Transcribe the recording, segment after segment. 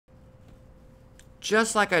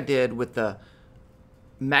just like I did with the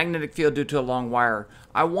magnetic field due to a long wire,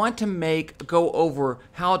 I want to go over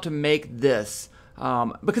how to make this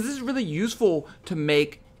because this is really useful to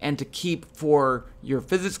make and to keep for your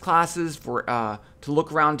physics classes, for to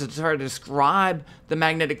look around to try to describe the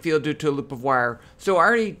magnetic field due to a loop of wire. So I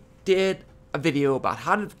already did a video about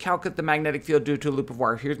how to calculate the magnetic field due to a loop of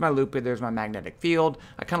wire. Here's my loop, there's my magnetic field.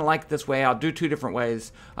 I kind of like this way. I'll do two different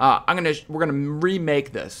ways. We're gonna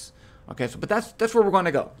remake this. Okay, but that's where we're going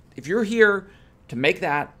to go. If you're here to make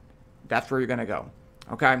that, that's where you're going to go.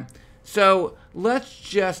 Okay, so let's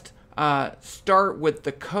just start with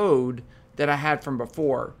the code that I had from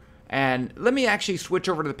before. And let me actually switch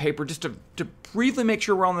over to the paper just to briefly make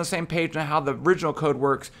sure we're on the same page on how the original code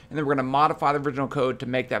works, and then we're going to modify the original code to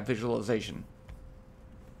make that visualization.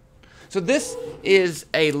 So this is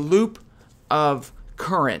a loop of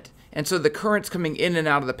current, and so the current's coming in and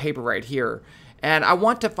out of the paper right here. And I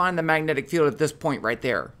want to find the magnetic field at this point right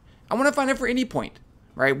there. I want to find it for any point,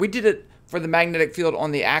 right? We did it for the magnetic field on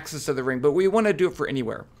the axis of the ring, but we want to do it for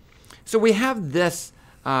anywhere. So we have this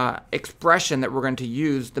expression that we're going to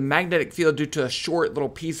use, the magnetic field due to a short little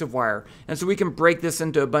piece of wire. And so we can break this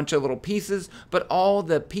into a bunch of little pieces, but all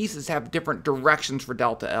the pieces have different directions for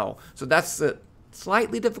delta L. So that's the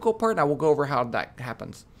slightly difficult part, and I will go over how that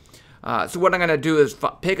happens. So what I'm going to do is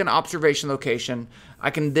pick an observation location. I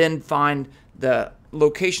can then find the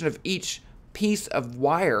location of each piece of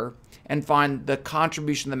wire and find the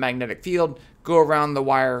contribution of the magnetic field, go around the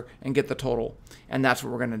wire, and get the total. And that's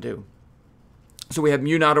what we're going to do. So we have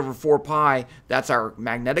mu naught over 4 pi. That's our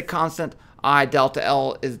magnetic constant. I delta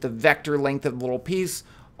L is the vector length of the little piece.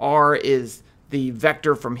 R is the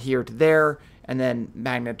vector from here to there, and then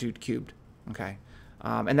magnitude cubed. Okay,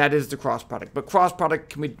 and that is the cross product. But cross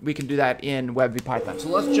product, we can do that in WebVPython. So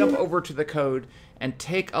let's jump over to the code and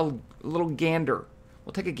take a little gander.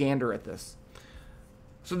 We'll take a gander at this.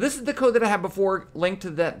 So this is the code that I had before, linked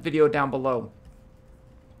to that video down below.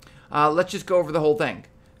 Let's just go over the whole thing.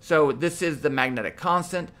 So this is the magnetic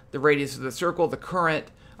constant, the radius of the circle, the current.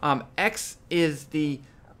 X is the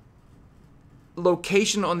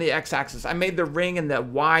location on the x-axis. I made the ring in the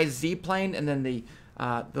YZ plane, and then the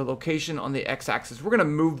location on the x-axis. We're going to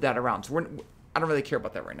move that around. So I don't really care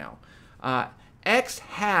about that right now. X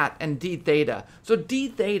hat and d theta. So d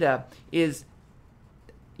theta is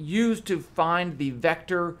used to find the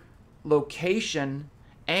vector location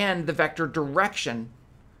and the vector direction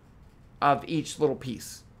of each little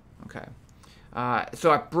piece. Okay,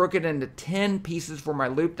 so I broke it into 10 pieces for my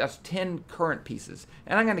loop. That's 10 current pieces,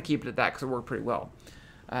 and I'm going to keep it at that because it worked pretty well.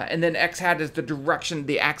 And then x hat is the direction,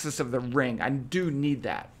 the axis of the ring. I do need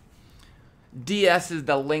that. ds is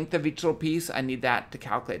the length of each little piece. I need that to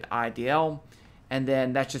calculate IDL. And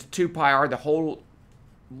then that's just 2 pi r, the whole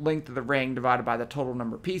length of the ring divided by the total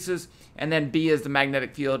number of pieces. And then b is the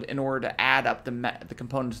magnetic field in order to add up the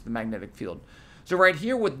components of the magnetic field. So right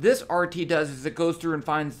here, what this RT does is it goes through and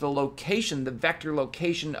finds the location, the vector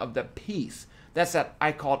location of the piece. That's that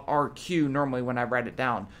I call it RQ normally when I write it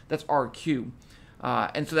down. That's RQ.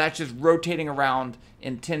 And so that's just rotating around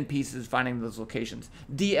in 10 pieces, finding those locations.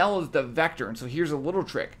 DL is the vector, and so here's a little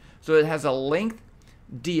trick. So it has a length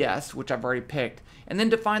ds, which I've already picked, and then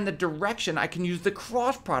to find the direction, I can use the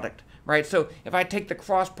cross product, right? So if I take the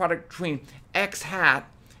cross product between x hat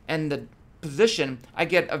and the position, I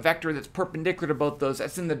get a vector that's perpendicular to both those.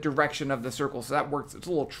 That's in the direction of the circle, so that works. It's a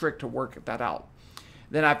little trick to work that out.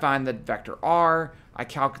 Then I find the vector r, I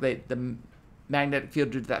calculate the magnetic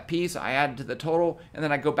field due to that piece, I add it to the total, and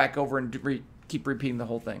then I go back over and keep repeating the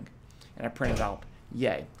whole thing. And I print it out.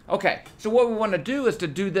 Yay. Okay, so what we want to do is to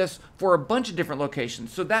do this for a bunch of different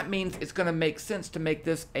locations. So that means it's going to make sense to make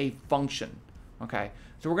this a function. Okay,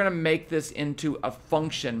 so we're going to make this into a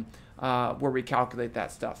function where we calculate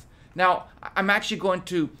that stuff. Now, I'm actually going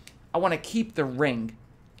to, I want to keep the ring,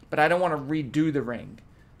 but I don't want to redo the ring.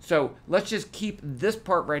 So let's just keep this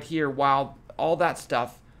part right here while all that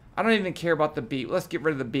stuff, I don't even care about the b. Let's get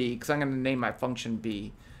rid of the b because I'm going to name my function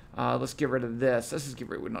b. Let's get rid of this. Let's just get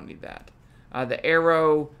rid, we don't need that. The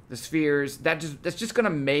arrow, the spheres, that's just going to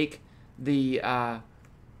make the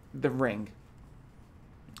ring.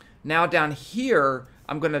 Now down here,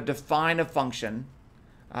 I'm going to define a function,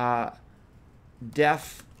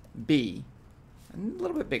 def b, a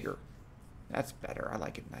little bit bigger. That's better. I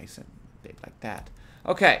like it nice and big like that.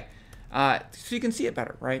 Okay, so you can see it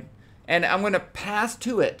better, right? And I'm going to pass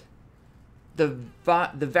to it the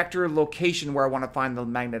vector location where I want to find the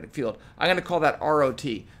magnetic field. I'm going to call that ROT.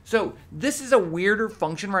 So this is a weirder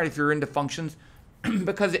function, right, if you're into functions,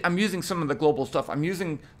 because I'm using some of the global stuff. I'm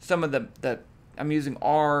using some of I'm using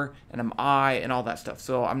R and I'm I and all that stuff.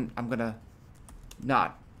 So I'm going to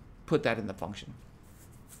not put that in the function.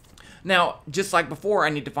 Now, just like before, I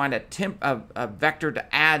need to find a vector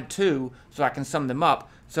to add to so I can sum them up.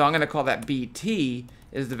 So I'm going to call that BT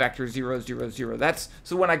is the vector 0, 0, 0. That's,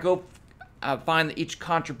 so when I go find each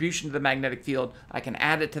contribution to the magnetic field, I can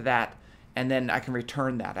add it to that, and then I can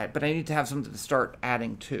return that. But I need to have something to start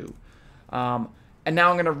adding to. And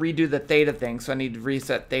now I'm going to redo the theta thing, so I need to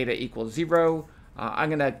reset theta equals 0. I'm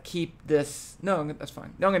going to keep this, no, that's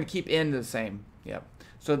fine. No, I'm going to keep n the same. Yep.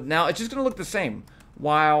 So now it's just going to look the same.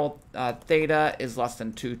 While theta is less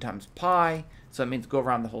than 2 times pi, so it means go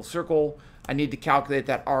around the whole circle. I need to calculate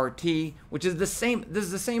that RT, which is the same. This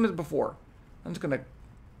is the same as before. I'm just going to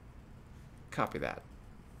copy that.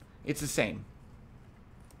 It's the same.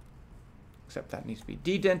 Except that needs to be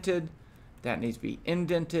dedented. That needs to be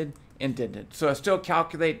indented, indented. So I still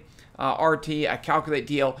calculate RT, I calculate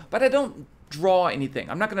DL, but I don't draw anything.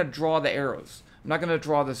 I'm not going to draw the arrows. I'm not going to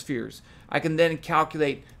draw the spheres. I can then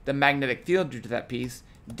calculate the magnetic field due to that piece.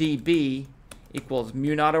 dB equals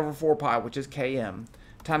mu naught over 4 pi, which is Km,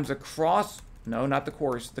 times the cross, no, not the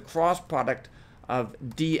course, the cross product of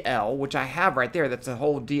dl, which I have right there. That's a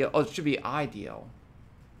whole dl. Oh, it should be IDL.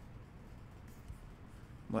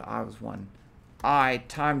 Well, I was 1. I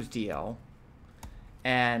times dl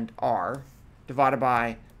and r divided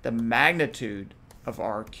by the magnitude of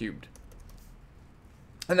r cubed.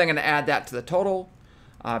 And then I'm going to add that to the total.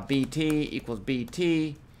 BT equals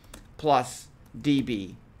BT plus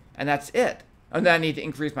dB. And that's it. And then I need to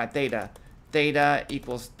increase my theta. Theta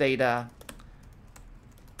equals theta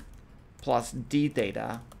plus d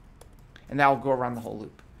theta. And that will go around the whole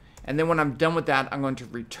loop. And then when I'm done with that, I'm going to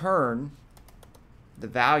return the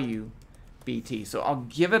value BT. So I'll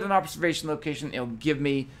give it an observation location. It'll give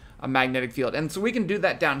me a magnetic field. And so we can do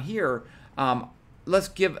that down here. Let's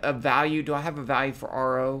give a value. Do I have a value for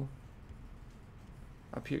RO?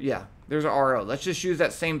 Up here, yeah, there's a RO. Let's just use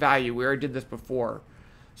that same value. We already did this before.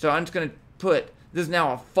 So I'm just going to put, this is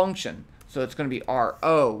now a function. So it's going to be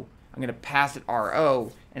RO. I'm going to pass it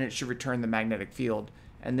RO, and it should return the magnetic field.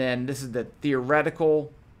 And then this is the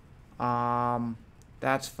theoretical.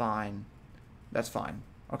 That's fine. That's fine.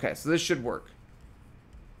 Okay, so this should work.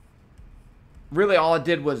 Really, all I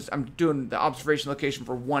did was I'm doing the observation location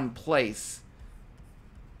for one place.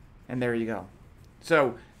 And there you go.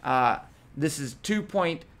 So this is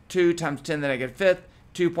 2.2 times 10 to the negative fifth,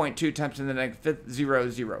 2.2 times 10 to the negative fifth, 0,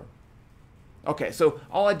 0. Okay, so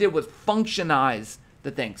all I did was functionize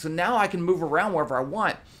the thing. So now I can move around wherever I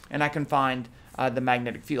want, and I can find the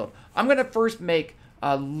magnetic field. I'm going to first make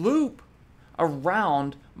a loop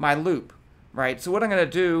around my loop, right? So what I'm going to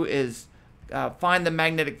do is find the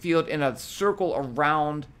magnetic field in a circle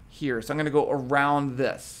around here. So I'm going to go around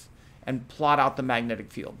this and plot out the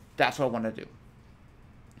magnetic field. That's what I want to do.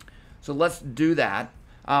 So let's do that.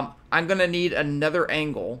 I'm going to need another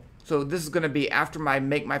angle. So this is going to be after I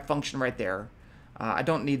make my function right there. I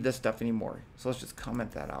don't need this stuff anymore. So let's just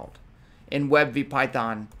comment that out. In Web v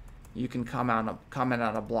Python, you can comment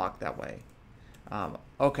on a block that way.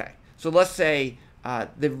 Okay. So let's say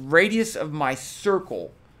the radius of my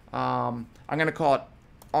circle, I'm going to call it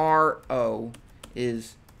RO,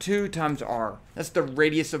 is 2 times R. That's the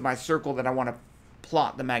radius of my circle that I want to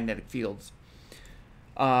plot the magnetic fields.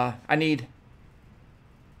 I need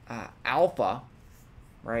alpha,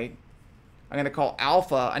 right? I'm going to call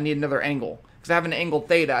alpha, I need another angle. Because I have an angle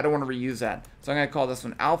theta, I don't want to reuse that. So I'm going to call this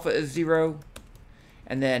one alpha is 0.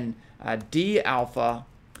 And then d alpha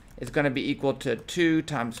is going to be equal to 2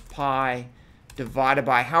 times pi divided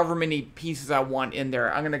by however many pieces I want in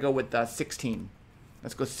there. I'm going to go with 16.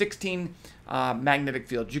 Let's go 16 magnetic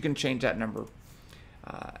fields. You can change that number.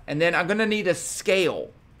 And then I'm going to need a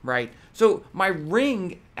scale, right? So my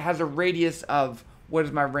ring has a radius of, what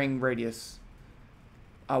is my ring radius?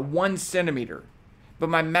 1 centimeter. But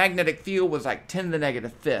my magnetic field was like 10 to the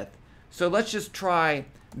negative fifth. So let's just try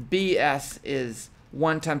BS is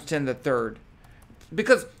 1 times 10 to the third.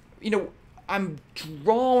 Because, you know, I'm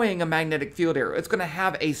drawing a magnetic field here. It's going to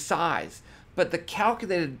have a size. But the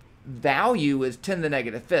calculated value is 10 to the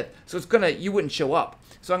negative fifth. So it's going to, you wouldn't show up.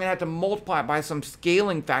 So I'm going to have to multiply it by some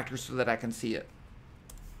scaling factor so that I can see it.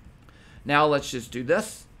 Now let's just do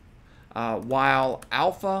this. While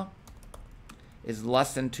alpha is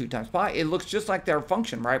less than 2 times pi, it looks just like their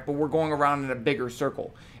function, right? But we're going around in a bigger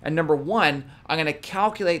circle. And number 1, I'm going to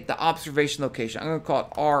calculate the observation location. I'm going to call it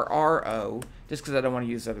RRO, just because I don't want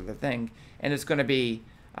to use that other thing. And it's going to be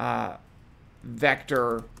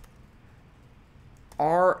vector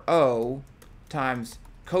RO times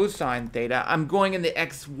cosine theta. I'm going in the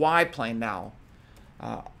XY plane now.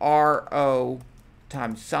 RO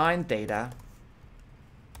times sine theta,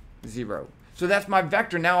 0. So that's my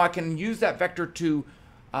vector. Now I can use that vector to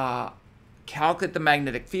calculate the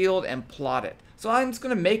magnetic field, and plot it. So I'm just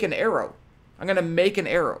going to make an arrow. I'm going to make an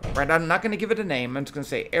arrow, right? I'm not going to give it a name. I'm just going to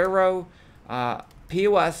say arrow,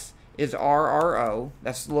 POS is RRO.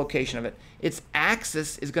 That's the location of it. Its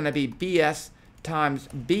axis is going to be BS times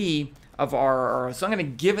B of RRO. So I'm going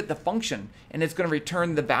to give it the function, and it's going to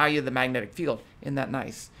return the value of the magnetic field. Isn't that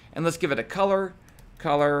nice? And let's give it a color.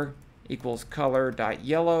 Color equals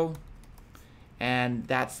color.yellow. And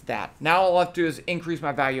that's that. Now all I have to do is increase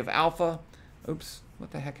my value of alpha. Oops,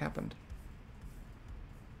 what the heck happened?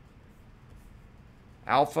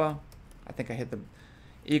 Alpha, I think I hit the,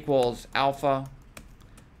 equals alpha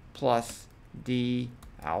plus D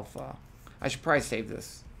alpha. I should probably save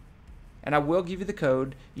this. And I will give you the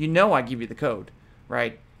code. You know I give you the code,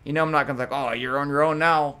 right? You know I'm not going to be like, oh, you're on your own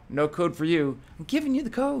now. No code for you. I'm giving you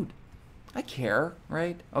the code. I care,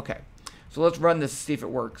 right? Okay, so let's run this, see if it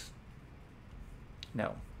works.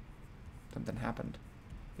 No, something happened.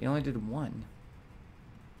 It only did one.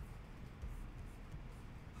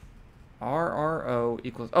 RRO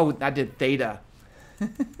equals, oh, I did theta.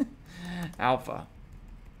 Alpha.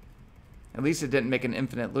 At least it didn't make an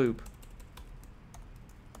infinite loop.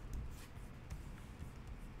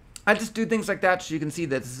 I just do things like that so you can see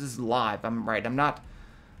that this is live. I'm right. I'm not,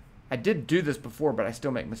 I did do this before, but I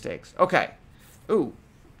still make mistakes. Okay. Ooh,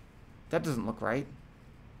 that doesn't look right.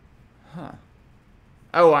 Huh.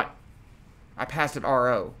 Oh, I passed it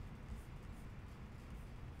RO.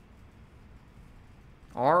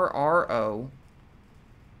 RRO.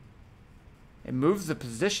 It moves the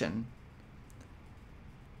position,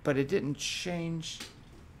 but it didn't change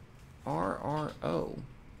RRO.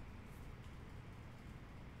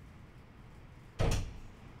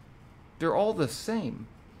 They're all the same.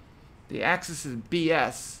 The axis is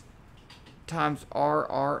BS times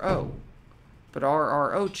RRO, but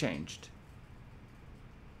RRO changed.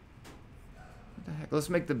 What the heck? Let's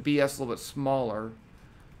make the BS a little bit smaller.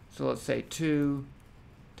 So let's say 2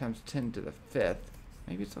 times 10 to the 5th.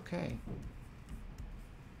 Maybe it's okay.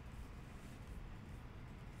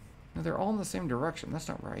 No, they're all in the same direction. That's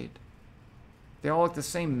not right. They all look the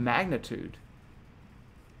same magnitude.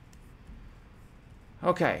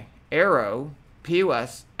 Okay. Arrow,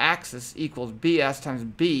 POS, axis equals BS times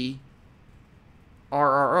B,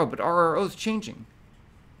 RRO. But RRO is changing.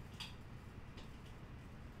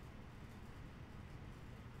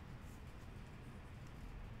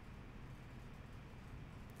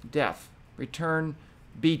 Def. Return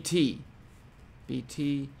BT.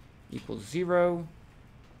 BT equals 0.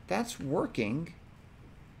 That's working.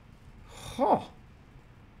 Huh.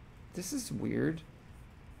 This is weird.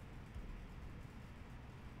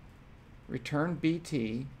 Return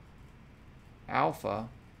BT. Alpha.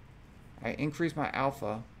 I increase my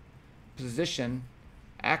alpha. Position.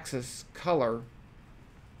 Axis. Color.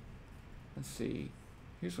 Let's see.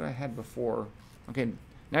 Here's what I had before. Okay.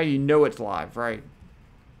 Now you know it's live, right?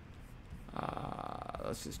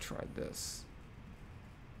 Let's just try this.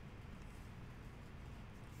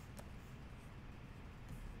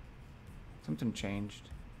 Something changed.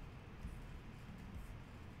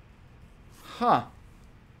 Huh.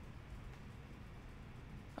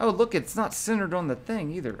 Oh, look, it's not centered on the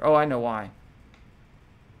thing either. Oh, I know why.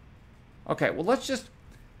 Okay, well, let's just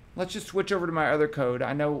switch over to my other code.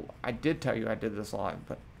 I know I did tell you I did this live,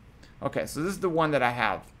 but okay, so this is the one that I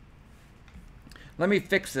have. Let me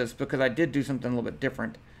fix this because I did do something a little bit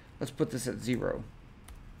different. Let's put this at 0.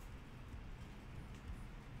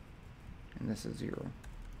 And this is 0.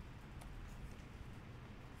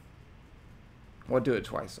 We'll do it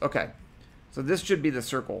twice. Okay. So this should be the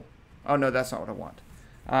circle. Oh, no, that's not what I want.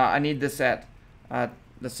 I need this at,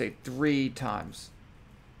 let's say, 3 times.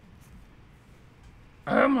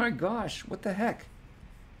 Oh, my gosh. What the heck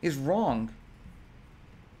is wrong?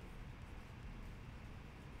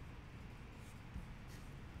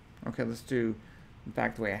 Okay, let's do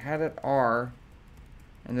back the way I had it. R.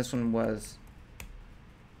 And this one was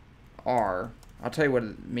R. I'll tell you what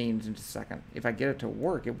it means in just a second. If I get it to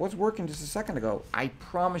work. It was working just a second ago. I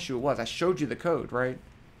promise you it was. I showed you the code, right?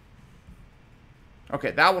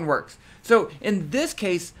 Okay, that one works. So in this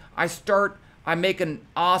case, I make an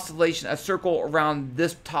oscillation, a circle around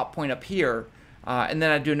this top point up here. And then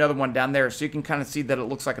I do another one down there, so you can kind of see that it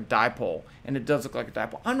looks like a dipole, and it does look like a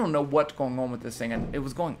dipole. I don't know what's going on with this thing, and it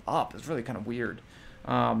was going up. It's really kind of weird.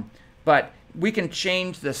 But we can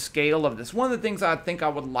change the scale of this. One of the things I think I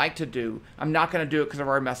would like to do, I'm not going to do it because I've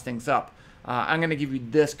already messed things up. I'm going to give you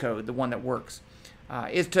this code, the one that works.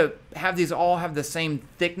 is to have these all have the same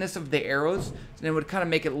thickness of the arrows, and it would kind of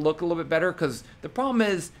make it look a little bit better, because the problem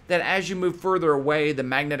is that as you move further away, the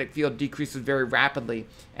magnetic field decreases very rapidly,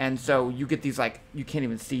 and so you get these, like, you can't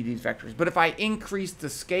even see these vectors. But if I increase the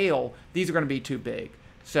scale, these are going to be too big.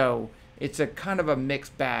 So it's a kind of a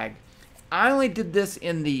mixed bag. I only did this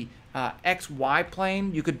in the XY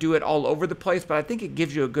plane. You could do it all over the place, but I think it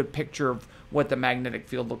gives you a good picture of what the magnetic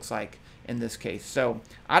field looks like in this case. So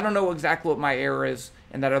I don't know exactly what my error is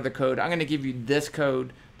in that other code. I'm going to give you this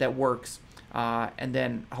code that works, and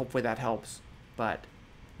then hopefully that helps. But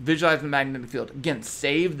visualize the magnetic field. Again,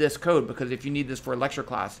 save this code, because if you need this for a lecture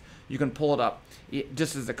class, you can pull it up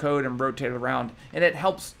just as a code and rotate it around, and it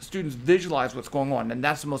helps students visualize what's going on, and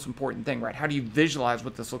that's the most important thing, right? How do you visualize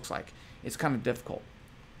what this looks like? It's kind of difficult.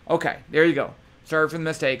 Okay, there you go. Sorry for the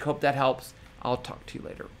mistake. Hope that helps. I'll talk to you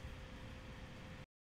later.